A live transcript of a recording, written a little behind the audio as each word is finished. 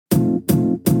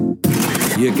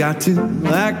You got to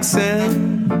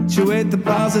accentuate the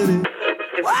positive.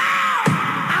 Wow,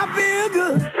 I feel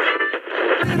good.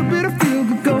 A little bit of feel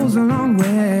good goes a long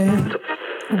way.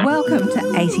 Welcome to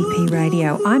ATP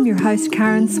Radio. I'm your host,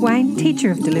 Karen Swain,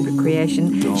 teacher of deliberate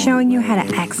creation, showing you how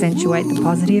to accentuate the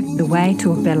positive, the way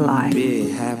to a better life.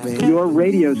 Your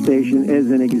radio station is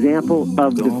an example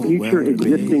of the future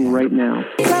existing right now.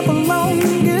 Clap along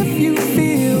if you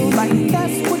feel like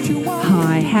that's what you want.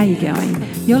 Hi, how you going?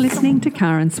 You're listening to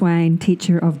Karen Swain,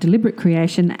 teacher of deliberate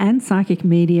creation and psychic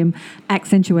medium,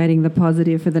 accentuating the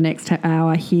positive for the next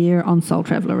hour here on Soul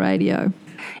Traveller Radio.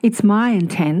 It's my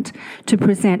intent to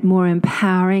present more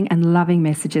empowering and loving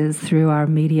messages through our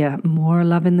media, more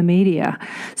love in the media.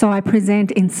 So I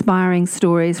present inspiring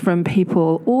stories from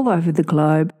people all over the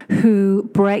globe who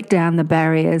break down the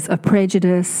barriers of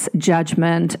prejudice,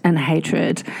 judgment and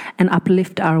hatred and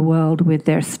uplift our world with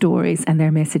their stories and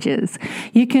their messages.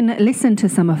 You can listen to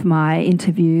some of my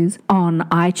interviews on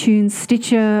iTunes,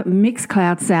 Stitcher,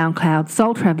 Mixcloud, SoundCloud,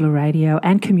 Soul Traveller Radio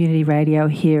and Community Radio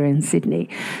here in Sydney.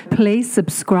 Please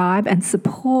subscribe and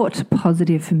support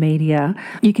positive media.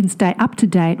 You can stay up to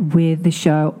date with the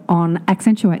show on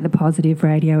Accentuate the Positive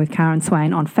Radio with Karen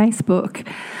Swain on Facebook,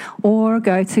 or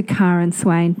go to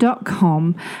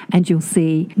karenswain.com and you'll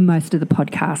see most of the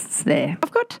podcasts there.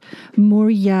 I've got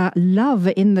Moria Love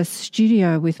in the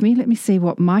studio with me. Let me see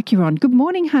what mic you're on. Good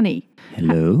morning, honey.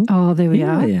 Hello. Oh, there we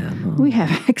are. Yeah. Oh. We have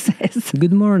access.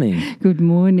 Good morning. Good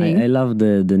morning. I love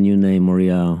the new name,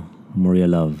 Moria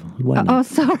Love. Why not? Oh,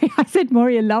 sorry. I said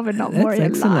Moria Love and not That's Moria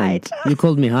excellent. Light. You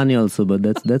called me Honey also, but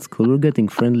that's cool. We're getting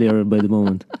friendlier by the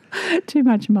moment. Too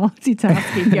much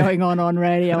multitasking going on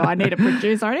radio. I need a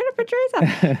producer.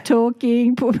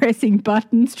 Talking, pressing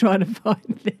buttons, trying to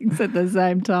find things at the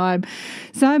same time.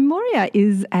 So Moria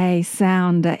is a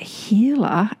sound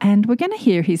healer, and we're going to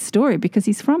hear his story because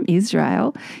he's from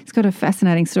Israel. He's got a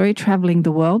fascinating story, traveling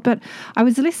the world. But I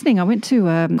was listening. I went to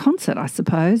a concert, I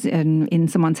suppose, in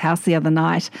someone's house the other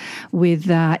night with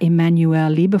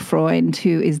Emmanuel Lieberfreund,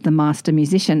 who is the master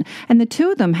musician. And the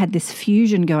two of them had this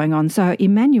fusion going on. So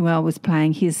Emmanuel was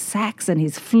playing his sax and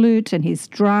his flute and his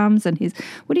drums and his,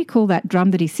 what do you call that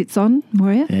drum that he sits on,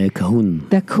 Moria? Cajon.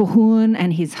 The cajon,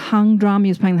 and his hung drum. He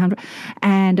was playing the hung drum.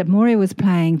 And Moria was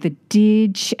playing the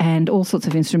didge and all sorts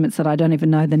of instruments that I don't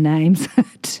even know the names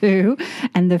to.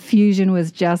 And the fusion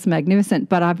was just magnificent.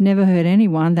 But I've never heard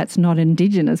anyone that's not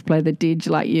Indigenous play the didge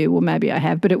like you. Well, maybe I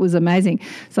have, but it was amazing.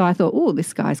 So I thought, oh,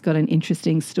 this guy's got an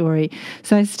interesting story.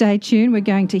 So stay tuned. We're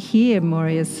going to hear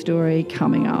Moria's story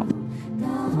coming up.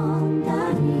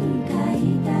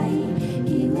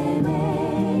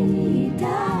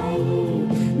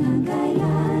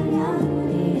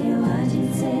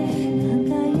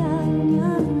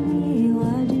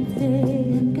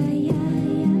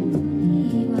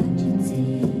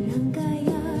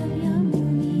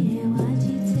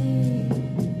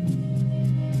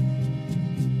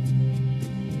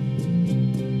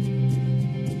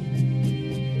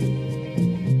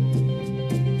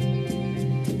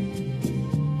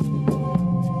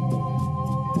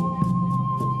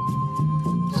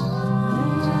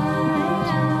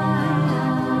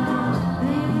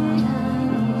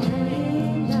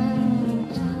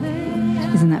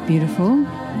 Isn't that beautiful?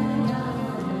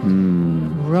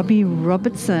 Robbie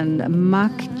Robertson,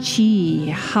 Mark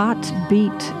Chi,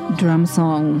 Heartbeat drum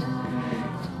song.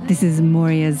 This is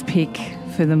Moria's pick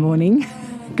for the morning.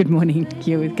 Good morning,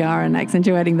 here with Karen,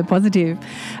 accentuating the positive.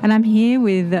 And I'm here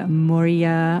with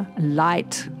Moria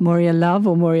Light. Moria Love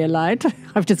or Moria Light?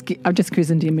 I've just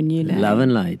christened him a new name. Love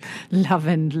and Light. Love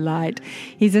and Light.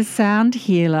 He's a sound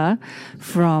healer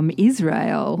from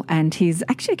Israel, and he's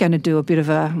actually going to do a bit of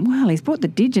he's brought the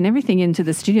didge and everything into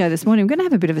the studio this morning. I'm going to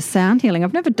have a bit of a sound healing.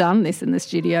 I've never done this in the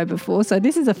studio before, so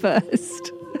this is a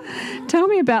first. Tell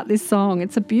me about this song.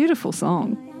 It's a beautiful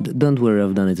song. Don't worry,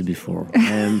 I've done it before.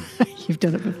 You've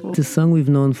done it before. It's a song we've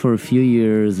known for a few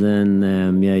years, and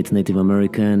it's Native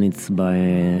American. It's by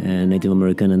a Native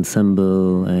American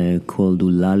ensemble called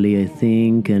Ulali, I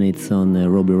think, and it's on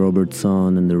Robbie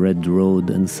Robertson and the Red Road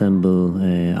Ensemble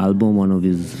album, one of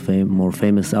his more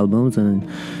famous albums. And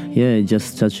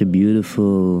just such a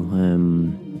beautiful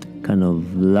kind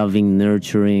of loving,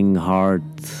 nurturing heart,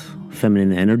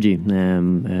 feminine energy.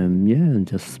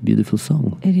 Just beautiful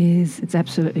song. It is. It's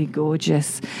absolutely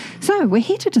gorgeous. So we're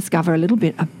here to discover a little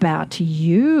bit about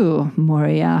you,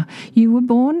 Moria. You were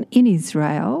born in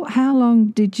Israel. How long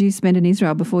did you spend in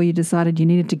Israel before you decided you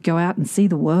needed to go out and see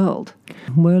the world?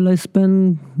 Well, I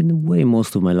spent, in a way,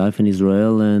 most of my life in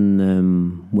Israel,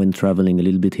 and went traveling a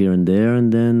little bit here and there,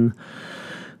 and then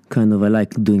I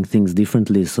like doing things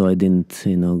differently, so I didn't,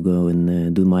 go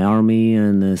and do my army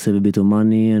and save a bit of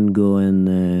money and go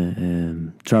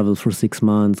and travel for 6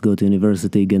 months, go to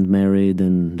university, get married,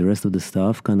 and the rest of the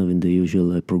stuff, kind of in the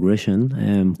usual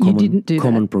progression. You didn't do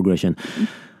common that. progression.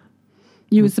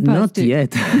 You were supposed to. Not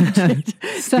yet.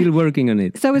 Still working on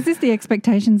it. So was this the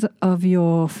expectations of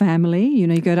your family? You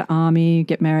go to army, you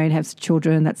get married, have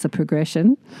children, that's a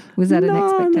progression. Was that an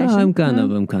expectation?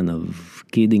 No, I'm kind of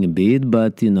kidding a bit,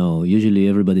 but usually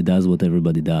everybody does what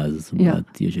everybody does. Yeah.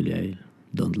 But usually I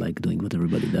don't like doing what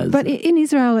everybody does. But in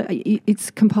Israel,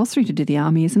 it's compulsory to do the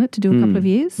army, isn't it? To do a couple of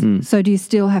years? So do you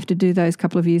still have to do those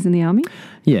couple of years in the army?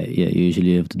 Yeah.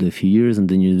 Usually you have to do a few years, and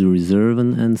then you do reserve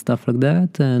and stuff like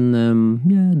that.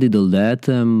 And did all that.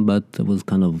 But I was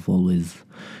kind of always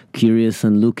curious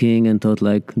and looking, and thought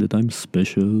that I'm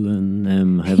special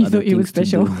and have You other thought you were things to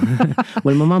special? do.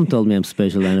 Well, my mom told me I'm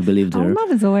special, and I believed her.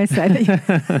 Mothers always say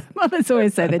that. Mothers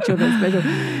always say that children are special.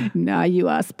 No, you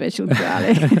are special,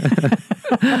 Charlie.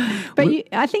 But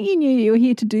I think you knew you were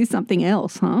here to do something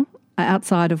else, huh?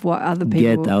 Outside of what other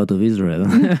people... Get out of Israel.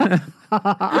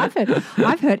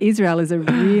 I've heard Israel is a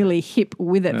really hip,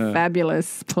 with it,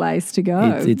 fabulous place to go.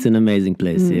 It's an amazing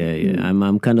place. Yeah.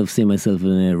 I'm kind of seeing myself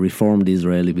in a reformed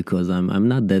Israeli, because I'm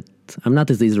not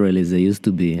as Israeli as I used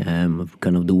to be.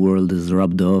 Kind of the world is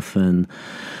rubbed off, and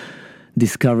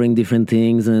discovering different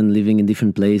things and living in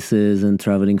different places and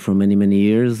traveling for many, many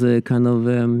years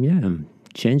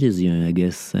changes you, I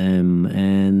guess. So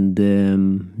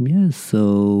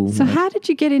how did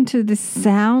you get into this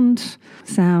sound,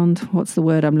 what's the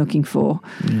word I'm looking for?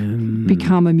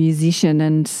 Become a musician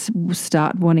and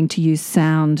start wanting to use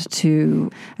sound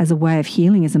as a way of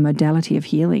healing, as a modality of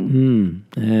healing?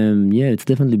 It's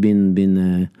definitely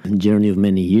been a journey of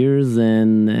many years,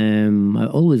 and I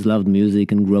always loved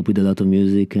music and grew up with a lot of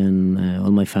music, and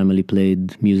all my family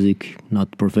played music,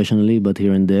 not professionally, but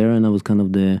here and there, and I was kind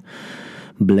of the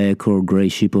black or gray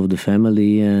sheep of the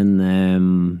family, and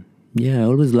I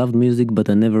always loved music, but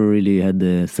I never really had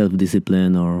the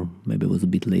self-discipline, or maybe I was a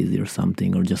bit lazy or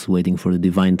something, or just waiting for the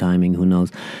divine timing, who knows.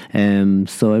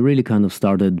 So I really kind of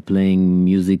started playing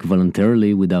music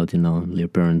voluntarily, without your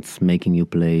parents making you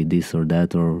play this or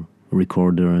that or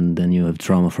recorder, and then you have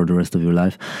trauma for the rest of your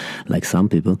life, like some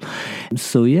people.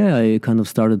 So I kind of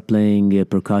started playing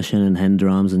percussion and hand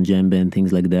drums and djembe and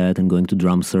things like that, and going to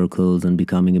drum circles and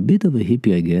becoming a bit of a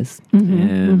hippie, I guess.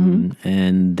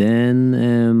 And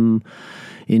then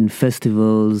in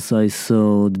festivals I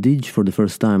saw the Dij for the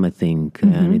first time, I think,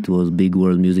 and it was big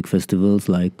world music festivals,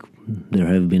 like there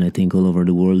have been, I think, all over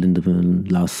the world in the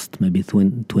last maybe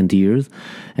 20 years.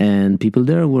 And people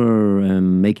there were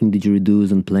making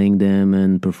didgeridoos and playing them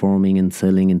and performing and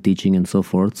selling and teaching and so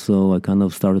forth. So I kind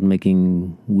of started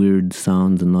making weird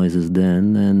sounds and noises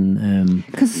then. And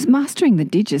because mastering the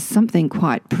didge is something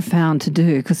quite profound to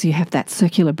do, because you have that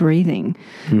circular breathing.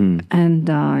 And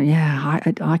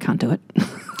I can't do it.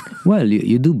 Well,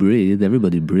 you do breathe.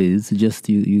 Everybody breathes. Just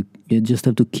you just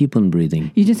have to keep on breathing.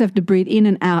 You just have to breathe in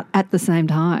and out at the same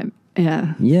time.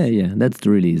 Yeah. Yeah. That's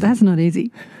really easy. That's not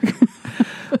easy.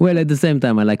 Well, at the same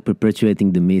time, I like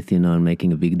perpetuating the myth, and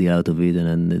making a big deal out of it,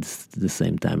 and it's at the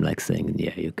same time like saying,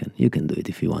 you can do it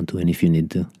if you want to and if you need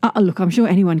to. Look, I'm sure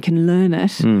anyone can learn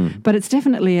it, but it's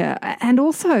definitely and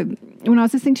also, when I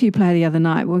was listening to you play the other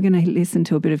night, we're going to listen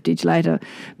to a bit of didge later,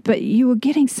 but you were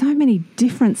getting so many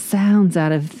different sounds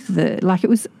out of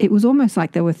it was almost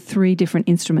like there were 3 different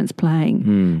instruments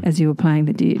playing as you were playing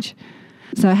the didge.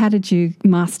 So how did you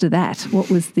master that? What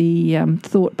was the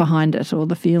thought behind it, or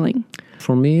the feeling?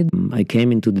 For me, I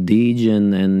came into the didge,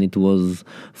 and it was,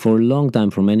 for a long time,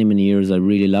 for many, many years, I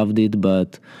really loved it,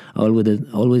 but I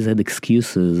always had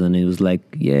excuses, and it was like,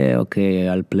 okay,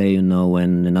 I'll play,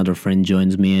 when another friend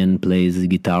joins me and plays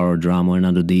guitar or drum or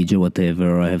another didge or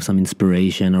whatever, or I have some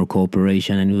inspiration or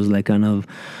cooperation, and it was like kind of...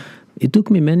 It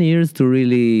took me many years to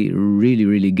really, really,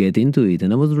 really get into it,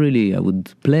 and I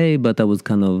would play, but I was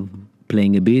kind of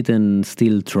playing a bit and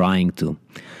still trying to.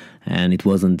 And it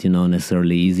wasn't,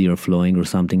 necessarily easy or flowing or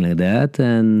something like that.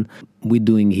 And we're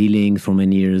doing healing for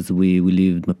many years.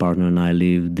 My partner and I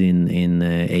lived in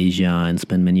Asia and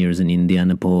spent many years in India and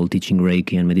Nepal teaching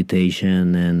Reiki and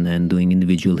meditation and doing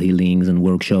individual healings and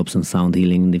workshops and sound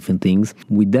healing and different things.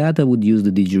 With that, I would use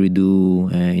the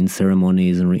didgeridoo in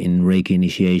ceremonies and in Reiki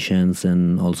initiations,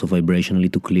 and also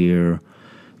vibrationally to clear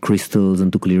crystals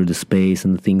and to clear the space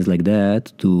and things like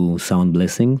that, to sound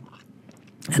blessing.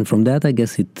 And from that, I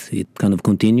guess it kind of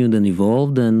continued and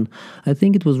evolved. And I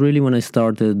think it was really when I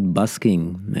started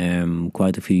busking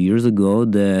quite a few years ago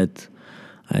that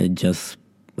I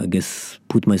I guess,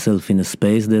 put myself in a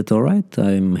space that, all right,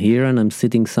 I'm here and I'm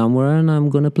sitting somewhere and I'm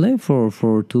going to play for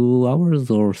 2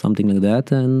 hours or something like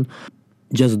that, and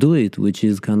just do it, which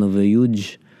is kind of a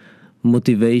huge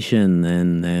motivation.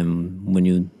 And when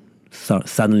you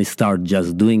suddenly start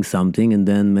just doing something, and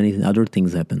then many other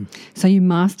things happen. So you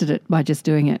mastered it by just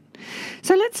doing it.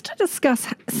 So let's discuss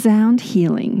sound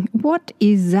healing. What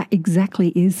is that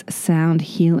exactly is sound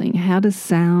healing? How does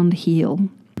sound heal?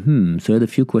 So I had a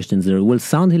few questions there. Well,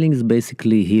 sound healing is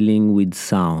basically healing with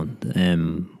sound.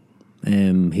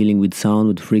 Healing with sound,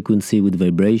 with frequency, with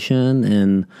vibration.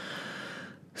 And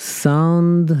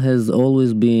sound has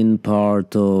always been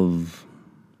part of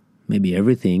maybe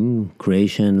everything,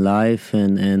 creation, life,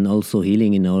 and also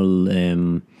healing in all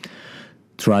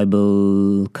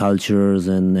tribal cultures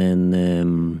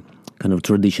and kind of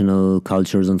traditional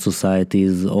cultures and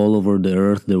societies all over the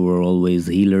earth. There were always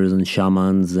healers and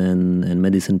shamans and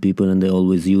medicine people, and they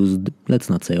always used, let's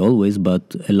not say always, but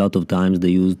a lot of times they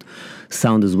used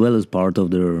sound as well as part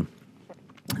of their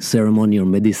ceremony or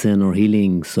medicine or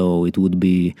healing. So it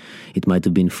might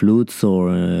have been flutes or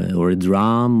a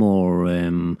drum or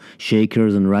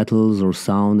shakers and rattles or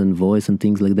sound and voice and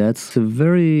things like that. It's a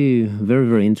very, very,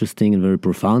 very interesting and very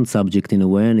profound subject in a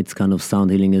way, and it's kind of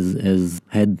sound healing has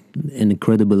had an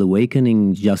incredible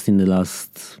awakening just in the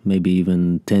last maybe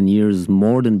even 10 years,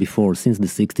 more than before, since the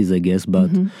 60s, I guess, but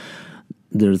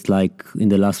there's like in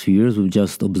the last few years we've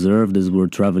just observed as we're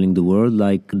traveling the world,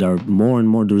 like there are more and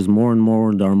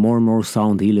more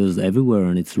sound healers everywhere,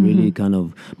 and it's really kind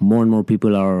of more and more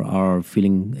people are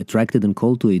feeling attracted and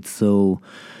called to it. So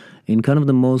in kind of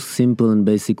the most simple and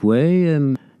basic way,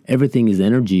 everything is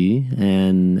energy,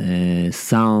 and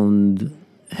sound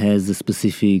has a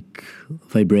specific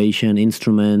vibration,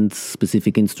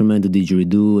 specific instrument, a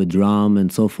didgeridoo, a drum, and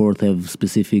so forth have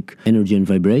specific energy and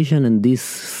vibration. And these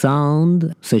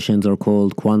sound sessions are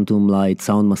called quantum light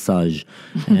sound massage.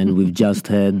 And we've just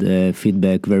had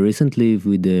feedback very recently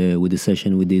with the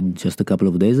session we did just a couple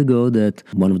of days ago, that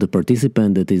one of the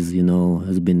participants that is,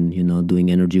 has been, doing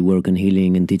energy work and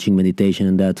healing and teaching meditation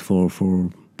and that for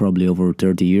probably over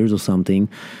 30 years or something,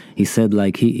 he said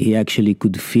like he actually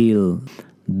could feel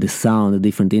the sound, the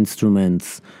different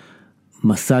instruments,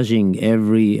 massaging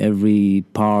every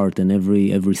part and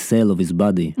every cell of his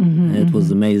body. And it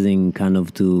was amazing, kind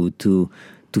of to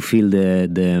feel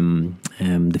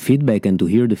the feedback and to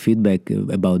hear the feedback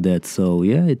about that. So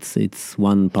yeah, it's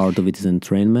one part of it is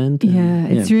entrainment.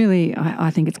 It's really,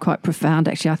 I think it's quite profound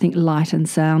actually. I think light and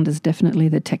sound is definitely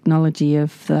the technology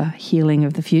of the healing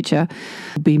of the future.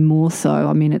 It'll be more so.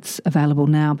 I mean, it's available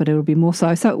now, but it'll be more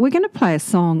so. So we're going to play a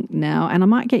song now, and I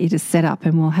might get you to set up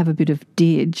and we'll have a bit of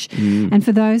didge. And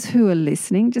for those who are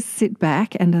listening, just sit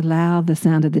back and allow the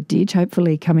sound of the didge,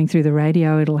 hopefully coming through the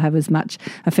radio, it'll have as much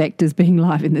effect as being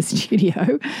live in the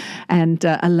studio, and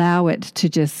allow it to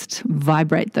just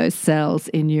vibrate those cells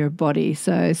in your body.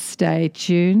 So stay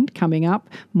tuned. Coming up,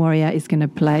 Moria is going to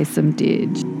play some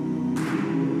didge.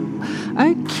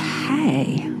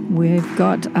 Okay, we've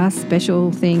got a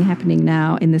special thing happening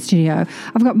now in the studio.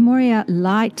 I've got Moria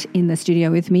Light in the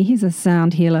studio with me. He's a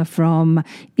sound healer from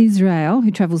Israel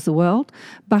who travels the world,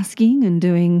 busking and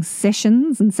doing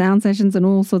sessions and sound sessions and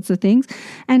all sorts of things.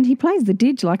 And he plays the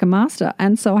didge like a master.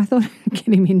 And so I thought I'd get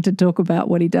him in to talk about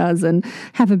what he does and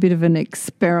have a bit of an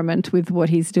experiment with what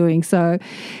he's doing. So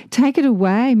take it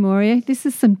away, Moria. This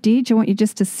is some didge. I want you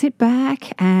just to sit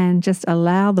back and just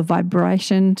allow the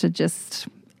vibration to just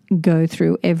go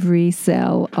through every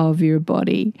cell of your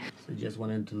body. So just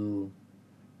wanted to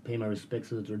pay my respects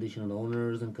to the traditional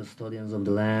owners and custodians of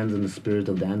the lands and the spirit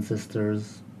of the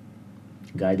ancestors,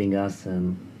 guiding us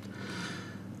and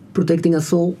protecting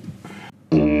us all.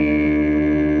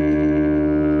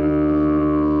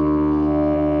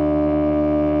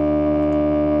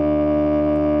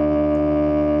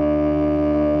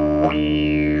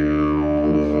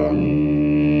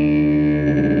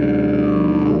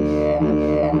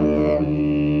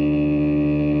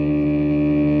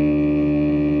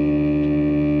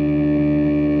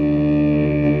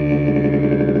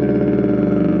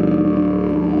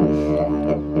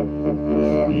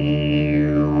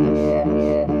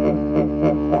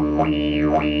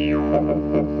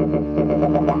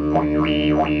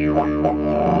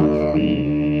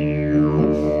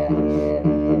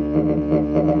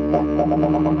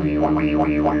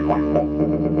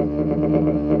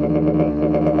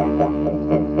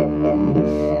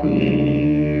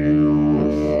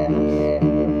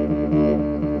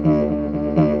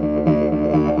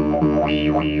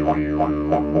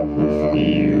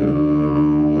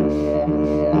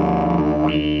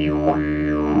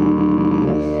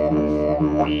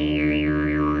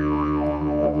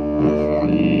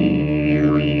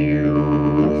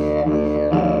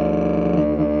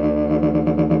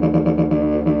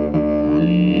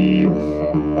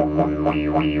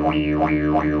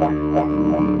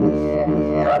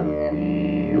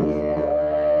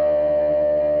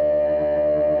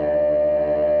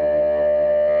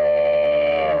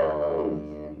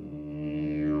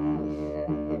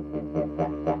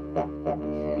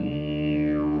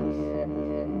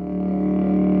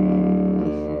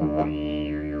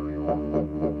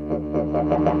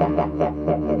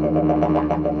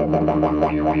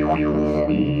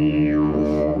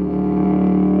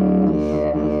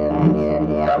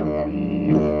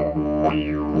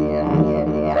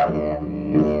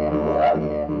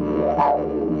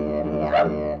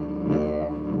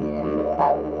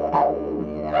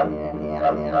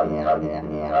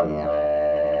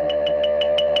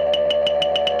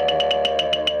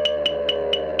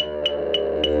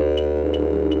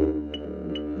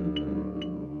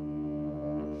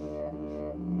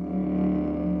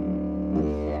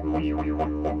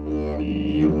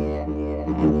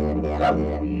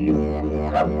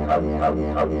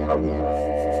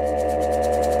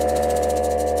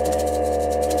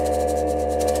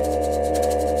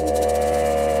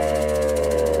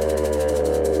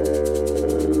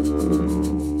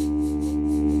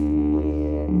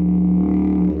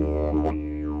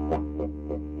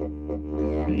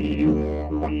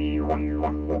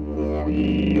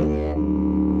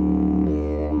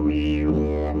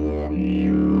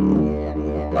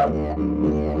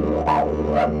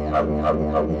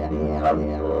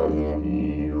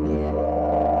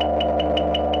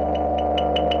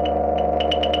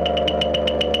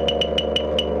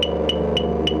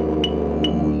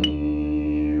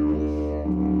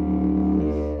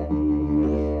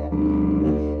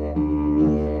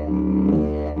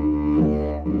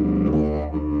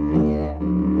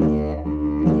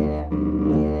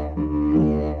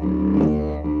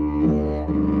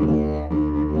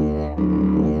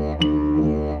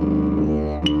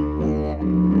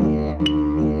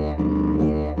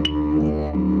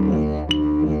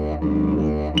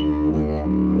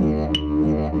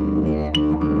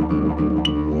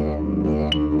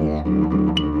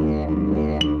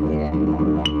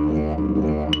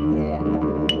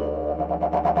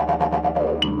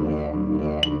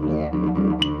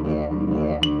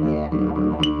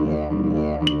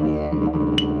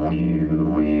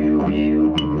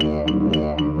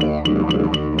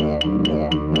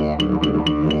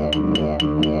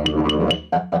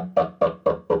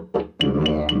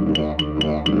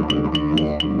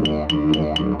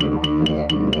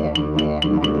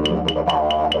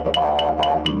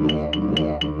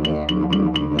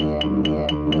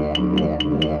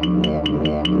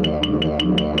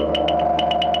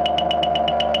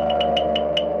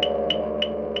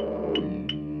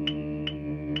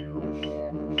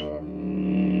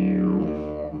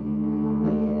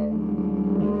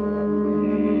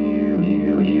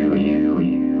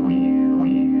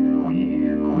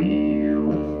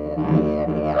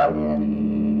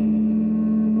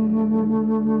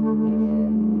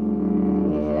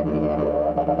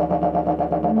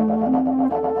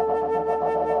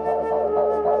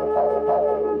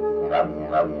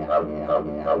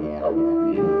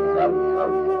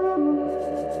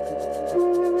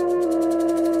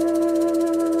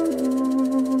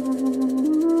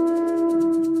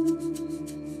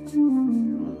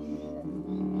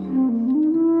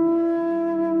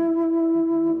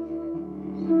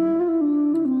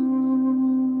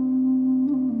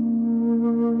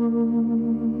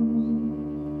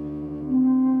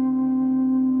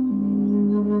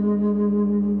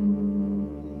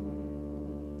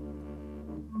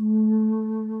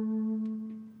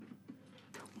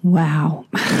 Wow.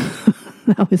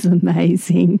 That was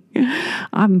amazing.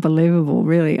 Unbelievable,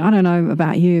 really. I don't know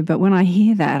about you, but when I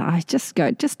hear that, I just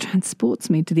transports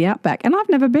me to the outback. And I've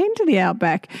never been to the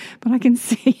outback, but I can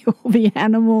see all the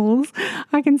animals.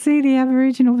 I can see the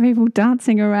Aboriginal people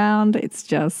dancing around. It's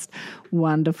just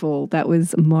wonderful. That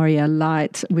was Moria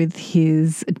Light with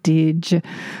his Didge.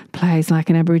 Plays like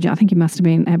an Aboriginal. I think you must have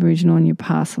been Aboriginal in your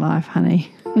past life,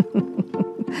 honey.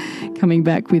 Coming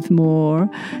back with more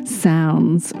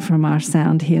sounds from our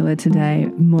sound healer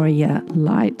today, Moria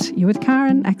Light. You're with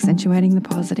Karen, accentuating the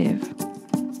positive.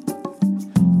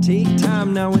 Take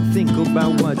time now and think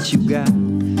about what you got.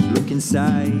 Look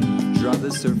inside, draw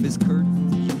the surface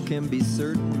curtain. You can be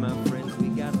certain, my friends, we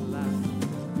got a lot.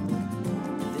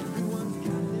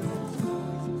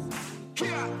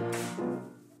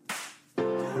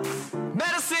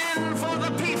 Medicine for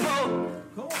the people.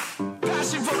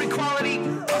 Passion for equality,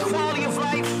 quality of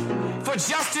life, for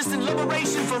justice and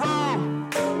liberation for all.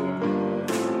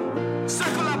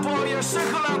 Circle up, warrior,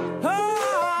 circle up.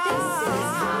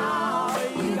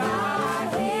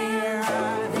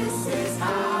 This is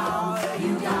how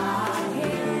you got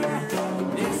here.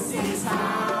 This is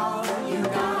how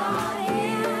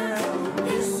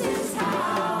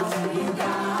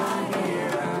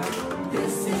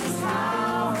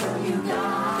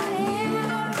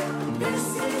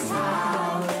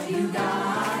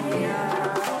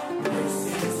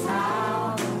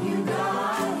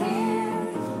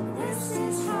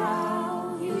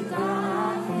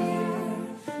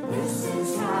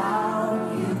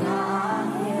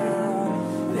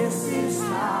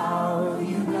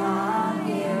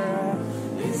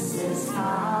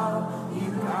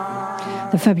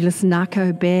The fabulous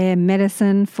Narco Bear,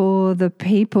 Medicine for the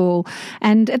People.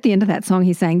 And at the end of that song,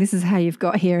 he's saying, this is how you've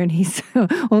got here. And he's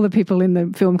all the people in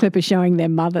the film clip are showing their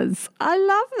mothers. I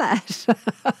love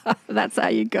that. That's how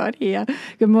you got here.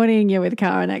 Good morning. You're with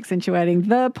Karen, accentuating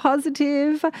the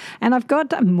positive. And I've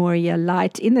got Moria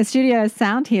Light in the studio,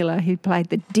 sound healer, who played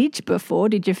the didge before.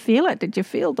 Did you feel it? Did you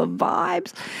feel the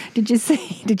vibes? Did you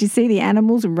see the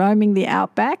animals roaming the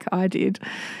outback? I did.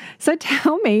 So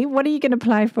tell me, what are you going to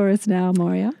play for us now,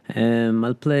 Moria?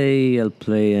 I'll play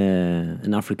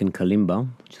an African kalimba,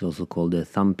 which is also called a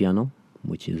thumb piano,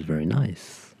 which is very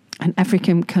nice. An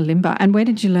African kalimba. And where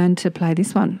did you learn to play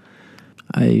this one?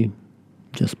 I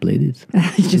just played it.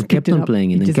 You just kept on playing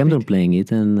it and kept on playing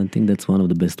it, and I think that's one of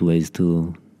the best ways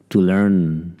to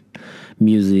learn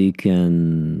music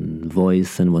and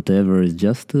voice and whatever, is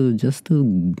just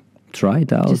to try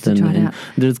it out. And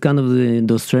there's kind of the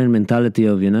Australian mentality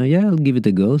of, I'll give it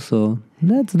a go. So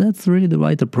that's really the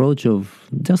right approach of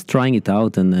just trying it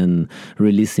out and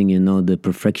releasing, the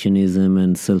perfectionism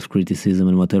and self-criticism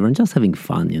and whatever, and just having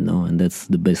fun, and that's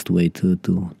the best way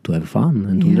to have fun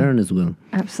and to learn as well.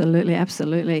 Absolutely,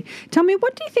 absolutely. Tell me,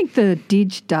 what do you think the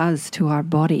didge does to our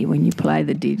body when you play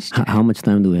the didge? How much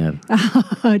time do we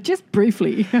have? Just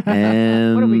briefly. What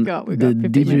have we got? The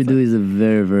didgeridoo is a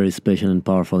very, very special and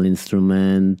powerful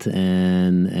instrument,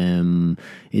 and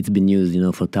it's been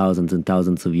used, for thousands and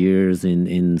thousands of years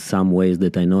in some ways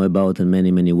that I know about, and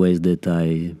many, many ways that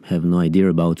I have no idea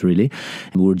about, really.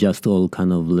 We're just all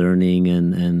kind of learning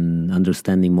and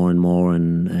understanding more and more,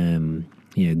 and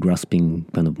grasping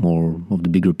kind of more of the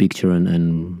bigger picture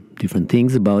and different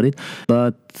things about it.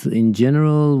 But in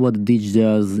general, what didge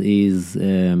does is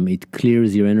it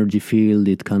clears your energy field,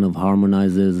 it kind of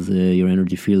harmonizes your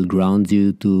energy field, grounds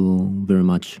you to very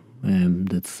much.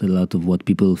 That's a lot of what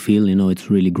people feel, it's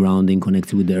really grounding,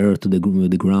 connected with the earth, with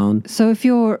the ground. So if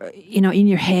you're, in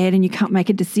your head and you can't make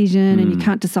a decision and you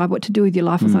can't decide what to do with your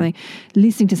life or something,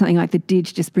 listening to something like the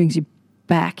didge just brings you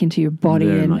back into your body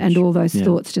and all those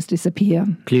thoughts just disappear.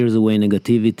 Clears away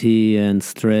negativity and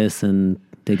stress and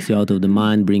takes you out of the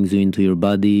mind, brings you into your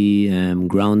body,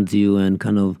 grounds you, and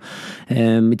kind of,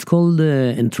 it's called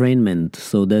entrainment.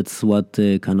 So that's what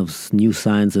kind of new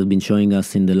science has been showing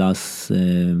us in the last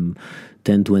 10,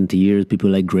 20 years. People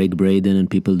like Greg Braden and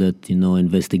people that,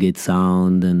 investigate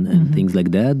sound and things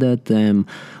like that,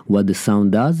 what the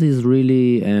sound does is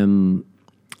really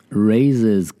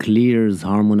raises, clears,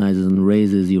 harmonizes, and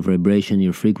raises your vibration,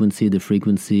 your frequency, the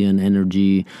frequency and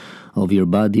energy of your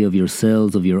body, of your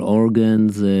cells, of your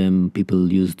organs.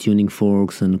 People use tuning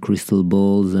forks and crystal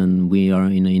balls, and we are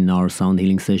in our sound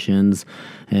healing sessions.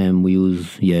 We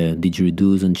use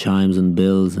didgeridoos and chimes and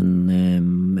bells and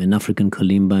an African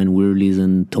kalimba and whirlies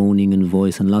and toning and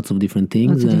voice and lots of different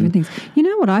things. Lots of different things. You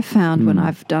know what I found when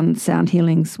I've done sound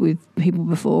healings with people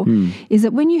before is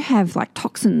that when you have like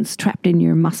toxins trapped in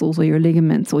your muscles or your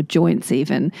ligaments or joints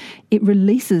even, it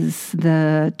releases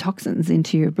the toxins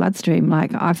into your bloodstream.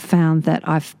 Like I've found that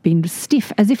I've been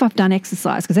stiff as if I've done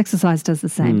exercise, because exercise does the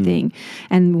same thing.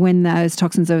 And when those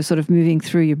toxins are sort of moving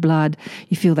through your blood,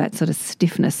 you feel that sort of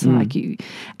stiffness like you.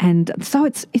 And so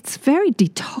it's very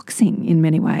detoxing in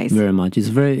many ways. Very much.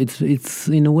 It's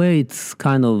in a way, it's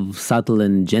kind of subtle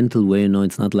and gentle way,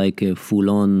 it's not like a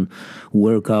full-on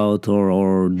workout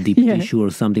or deep tissue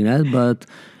or something like that, but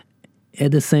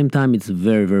at the same time, it's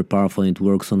very, very powerful. It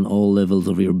works on all levels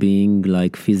of your being,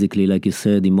 like physically, like you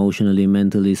said, emotionally,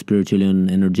 mentally, spiritually,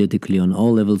 and energetically, on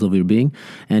all levels of your being.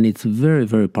 And it's very,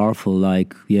 very powerful.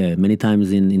 Like, many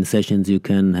times in sessions, you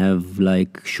can have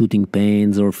like shooting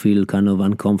pains or feel kind of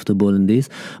uncomfortable in this.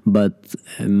 But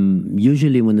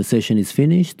usually when the session is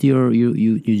finished,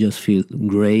 you just feel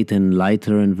great and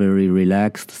lighter and very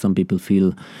relaxed. Some people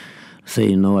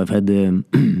say, I've had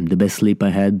the best sleep I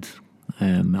had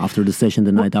after the session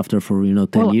the night after for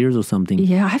 10 years or something.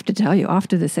 Yeah, I have to tell you,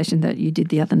 after the session that you did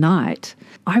the other night,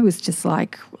 I was just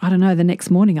like, I don't know, the next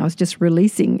morning I was just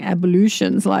releasing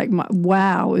ablutions, like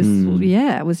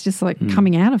it was just like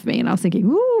coming out of me, and I was thinking,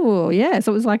 ooh, yeah,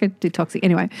 so it was like a detoxing.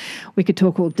 Anyway, we could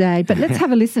talk all day, but let's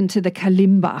have a listen to the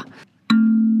kalimba.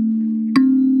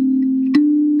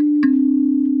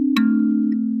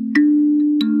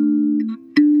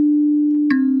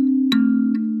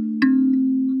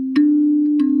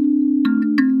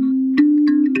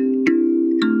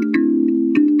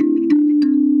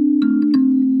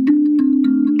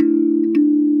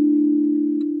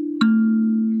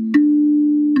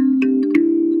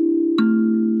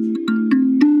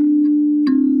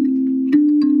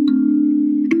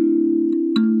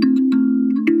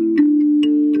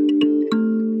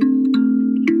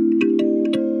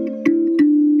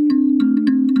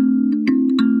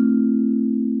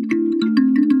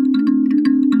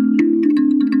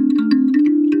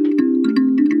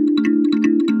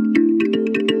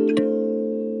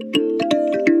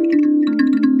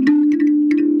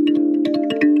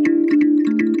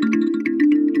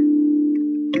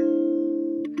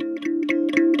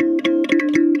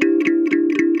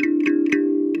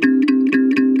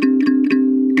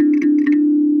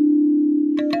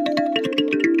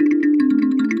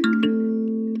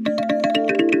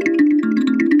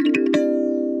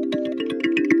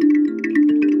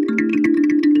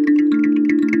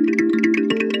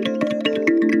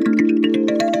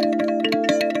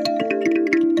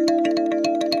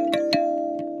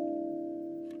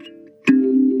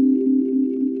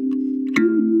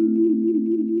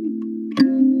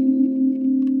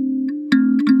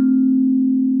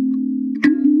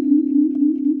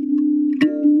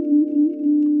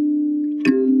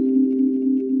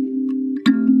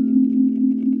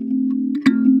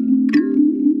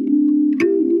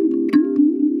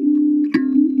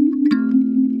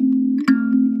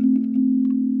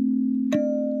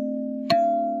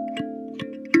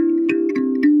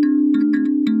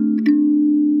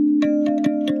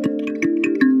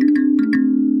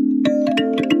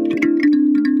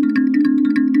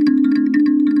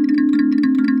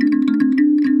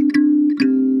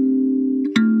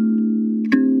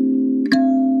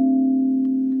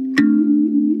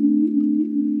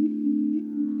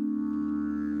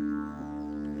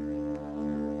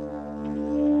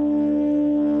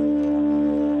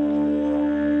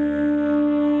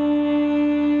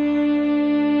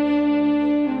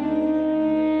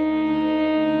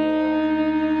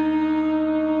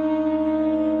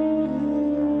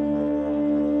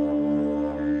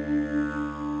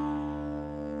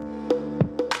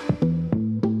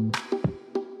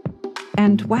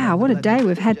 And wow, what a day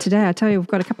we've had today. I tell you, we've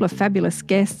got a couple of fabulous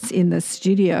guests in the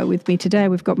studio with me today.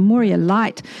 We've got Moria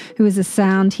Light, who is a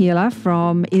sound healer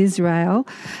from Israel.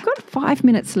 We've got 5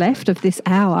 minutes left of this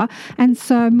hour. And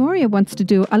so Moria wants to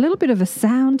do a little bit of a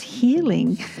sound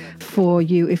healing for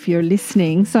you if you're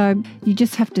listening. So you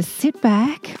just have to sit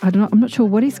back. I'm not sure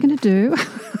what he's going to do.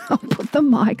 I'll put the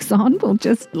mics on. We'll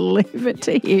just leave it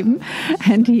to him.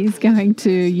 And he's going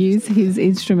to use his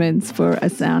instruments for a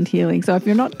sound healing. So if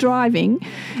you're not driving,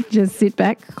 just sit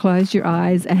back, close your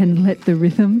eyes, and let the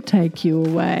rhythm take you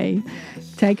away.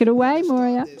 Take it away,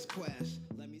 Moria.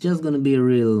 Just going to be a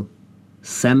real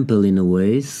sample in a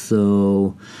way.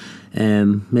 So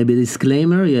maybe a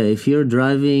disclaimer, if you're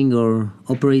driving or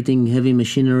operating heavy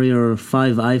machinery or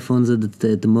 5 iPhones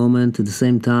at the moment at the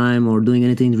same time, or doing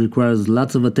anything that requires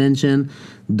lots of attention,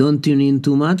 don't tune in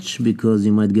too much because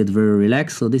you might get very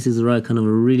relaxed. So this is kind of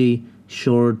a really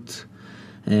short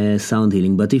sound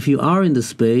healing. But if you are in the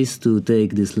space to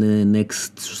take this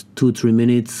next 2-3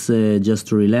 minutes just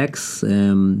to relax,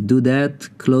 do that,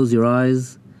 close your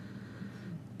eyes,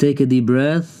 take a deep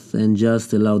breath, and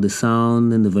just allow the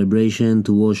sound and the vibration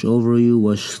to wash over you,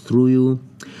 wash through you,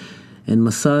 and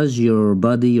massage your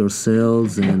body, your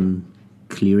cells, and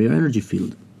clear your energy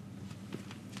field.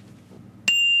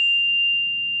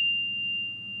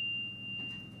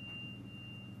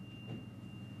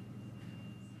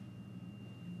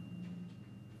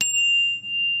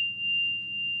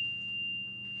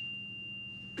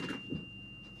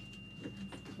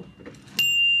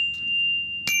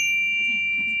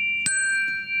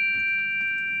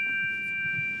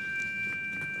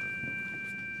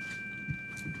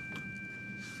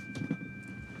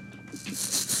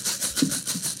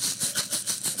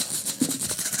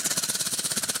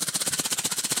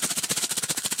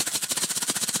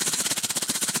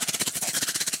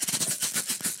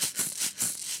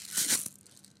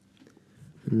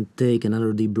 And take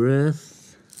another deep breath.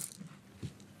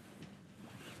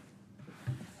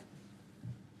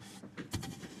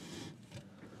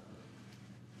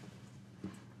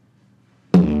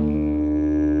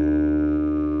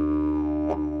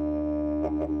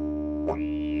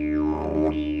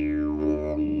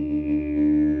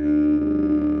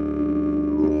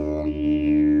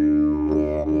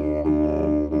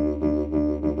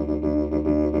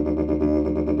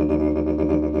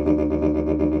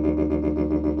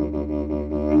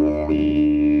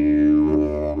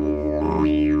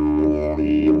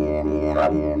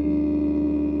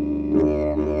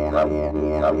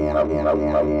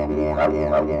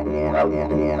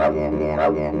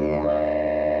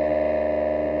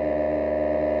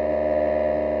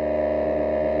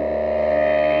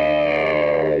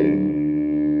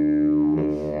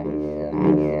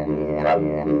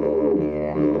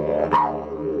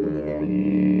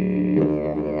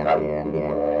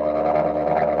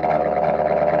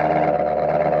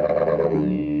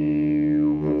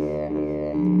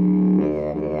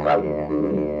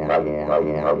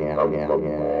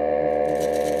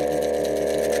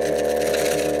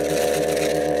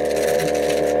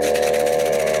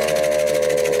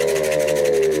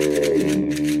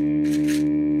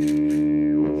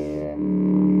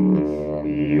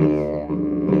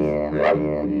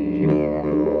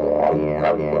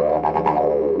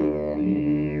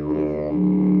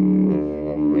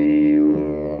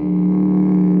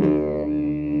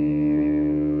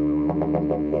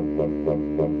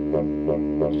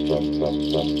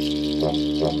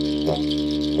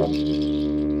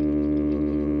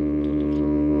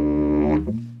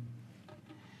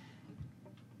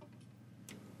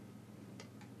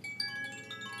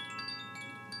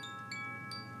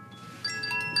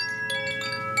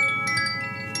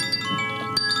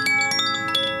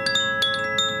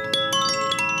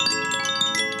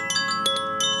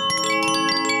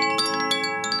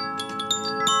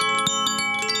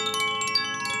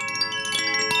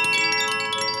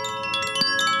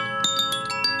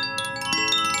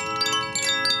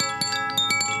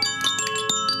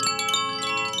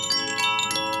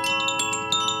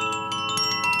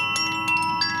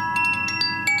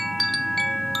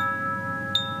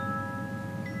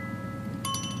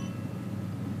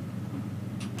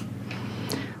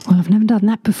 Well, I've never done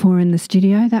that before in the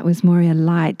studio. That was Moria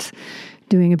Light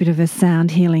doing a bit of a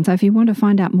sound healing. So if you want to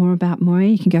find out more about Moria,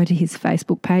 you can go to his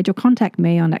Facebook page or contact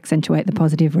me on Accentuate the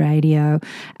Positive Radio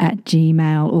at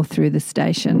Gmail or through the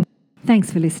station.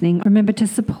 Thanks for listening. Remember to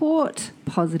support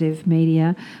positive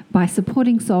media by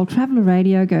supporting Soul Traveller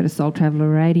Radio. Go to Soul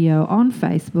Traveller Radio on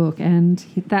Facebook and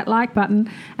hit that like button,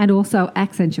 and also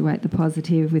Accentuate the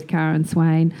Positive with Karen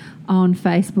Swain on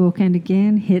Facebook, and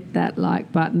again hit that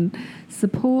like button.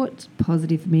 Support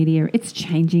positive media. It's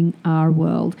changing our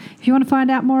world. If you want to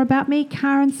find out more about me,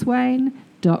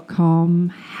 karenswain.com.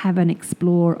 Have an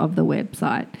explore of the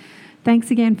website.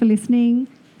 Thanks again for listening.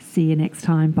 See you next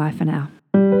time. Bye for now.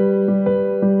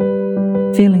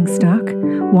 Feeling stuck?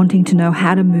 Wanting to know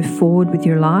how to move forward with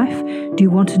your life? Do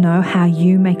you want to know how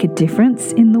you make a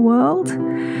difference in the world?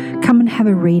 Come and have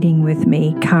a reading with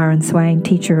me, Karen Swain,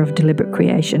 teacher of deliberate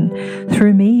creation.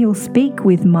 Through me, you'll speak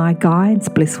with my guides,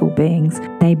 blissful beings.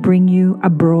 They bring you a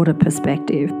broader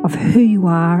perspective of who you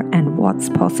are and what's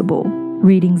possible.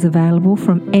 Readings available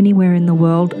from anywhere in the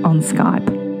world on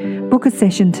Skype. Book a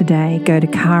session today. Go to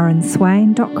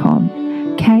karenswain.com,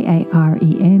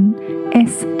 KarenSwain.